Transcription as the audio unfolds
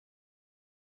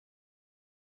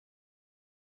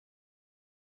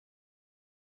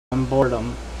on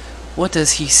boredom. What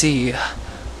does he see?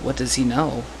 What does he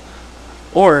know?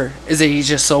 Or is it he's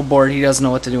just so bored he doesn't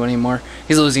know what to do anymore?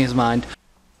 He's losing his mind.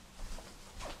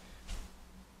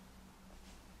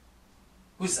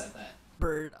 Who said that?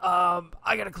 Bird,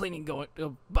 I got a cleaning going.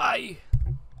 Bye.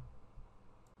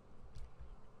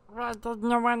 Why did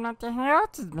no one want to hang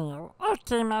out with me? I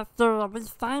came after all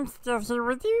this time still here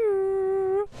with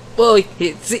you. Well,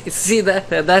 see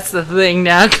that's the thing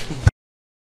now.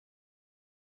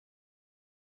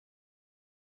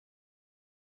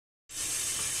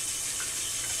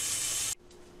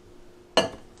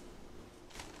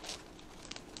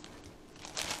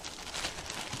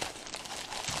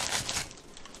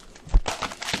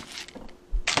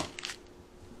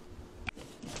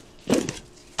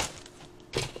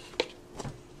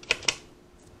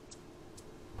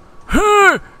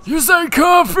 Hey, you say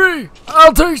coffee?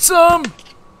 I'll take some.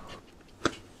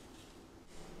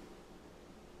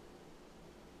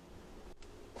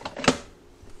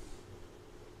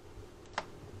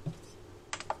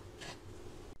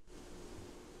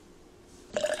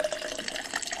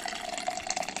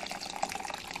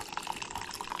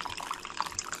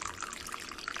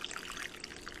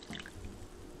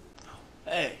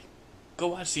 Hey, go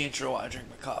watch the intro while I drink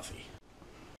my coffee.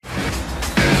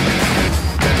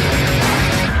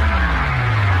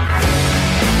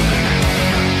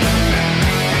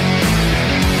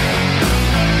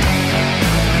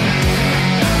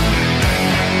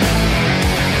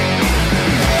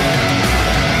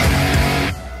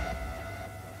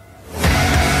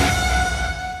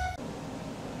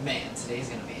 Man, today's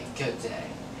gonna be a good day.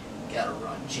 Gotta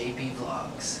run JP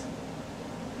Vlogs.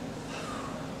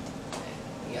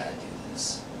 We gotta do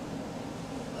this.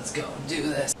 Let's go do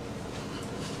this.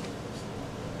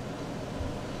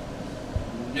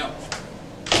 No.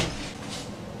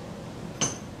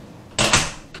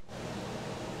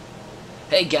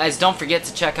 Hey guys, don't forget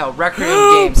to check out Requiem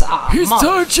games. He's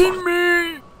touching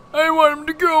me. I want him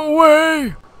to go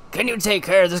away. Can you take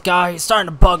care of this guy? He's starting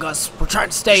to bug us. We're trying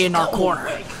to stay in our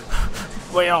corner.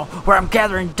 Well, where I'm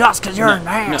gathering dust because you're an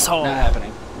asshole. No, not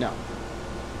happening. No.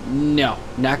 No,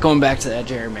 not going back to that,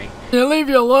 Jeremy. He'll leave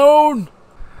you alone.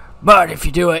 But if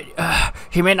you do it,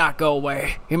 he may not go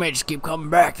away. He may just keep coming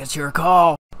back. That's your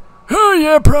call. Oh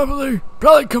yeah, probably.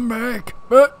 Probably come back.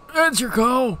 But that's your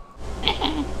call.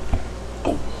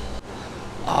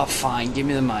 Oh, fine. Give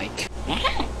me the mic.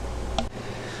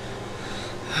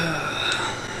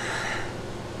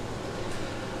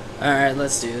 Alright,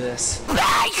 let's do this.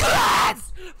 Cleanse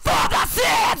for the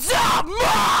sins of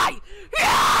my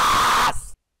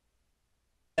yes!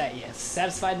 Yes,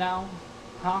 satisfied now?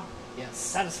 Huh? Yes,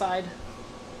 satisfied?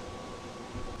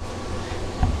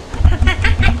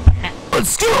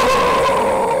 Let's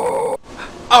go!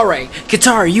 Alright,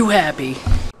 guitar, you happy?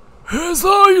 As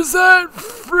long as that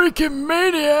freaking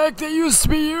maniac that used to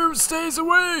be here stays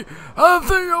away, I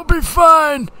think I'll be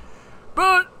fine.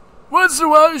 But once in a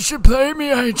while you should play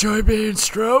me. I enjoy being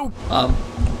stroked.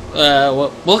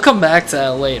 We'll come back to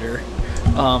that later.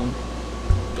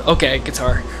 Okay,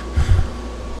 guitar.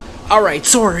 Alright,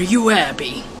 Sora, are you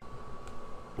happy?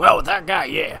 Well, with that guy,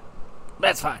 yeah.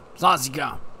 That's fine, as long as he's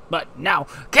gone. But now,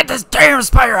 get this damn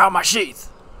spider out of my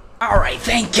sheath! Alright,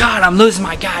 thank God I'm losing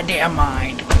my goddamn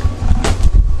mind.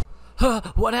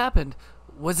 What happened?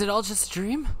 Was it all just a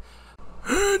dream?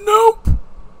 Nope!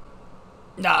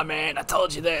 Nah, man, I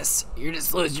told you this. You're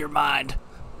just losing your mind.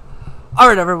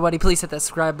 Alright everybody, please hit that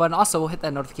subscribe button. Also, hit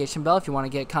that notification bell if you want to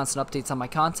get constant updates on my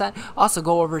content. Also,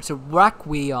 go over to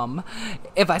Requiem,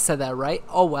 if I said that right.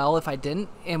 Oh well, if I didn't.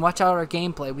 And watch out our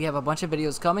gameplay. We have a bunch of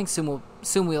videos coming. Soon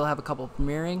we'll have a couple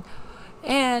premiering.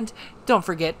 And don't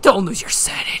forget, don't lose your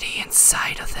sanity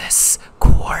inside of this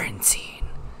quarantine.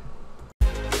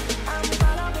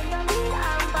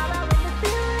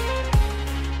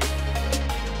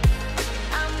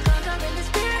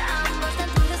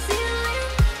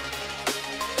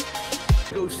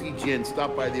 Go see Jen,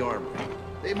 stop by the armory.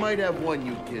 They might have one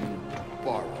you can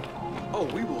borrow. Oh,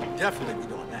 we will definitely be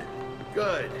doing that.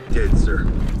 Good. Did, sir.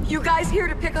 You guys here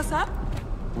to pick us up?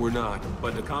 We're not,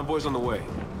 but the convoy's on the way.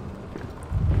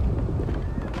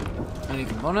 Any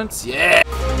components? Yeah!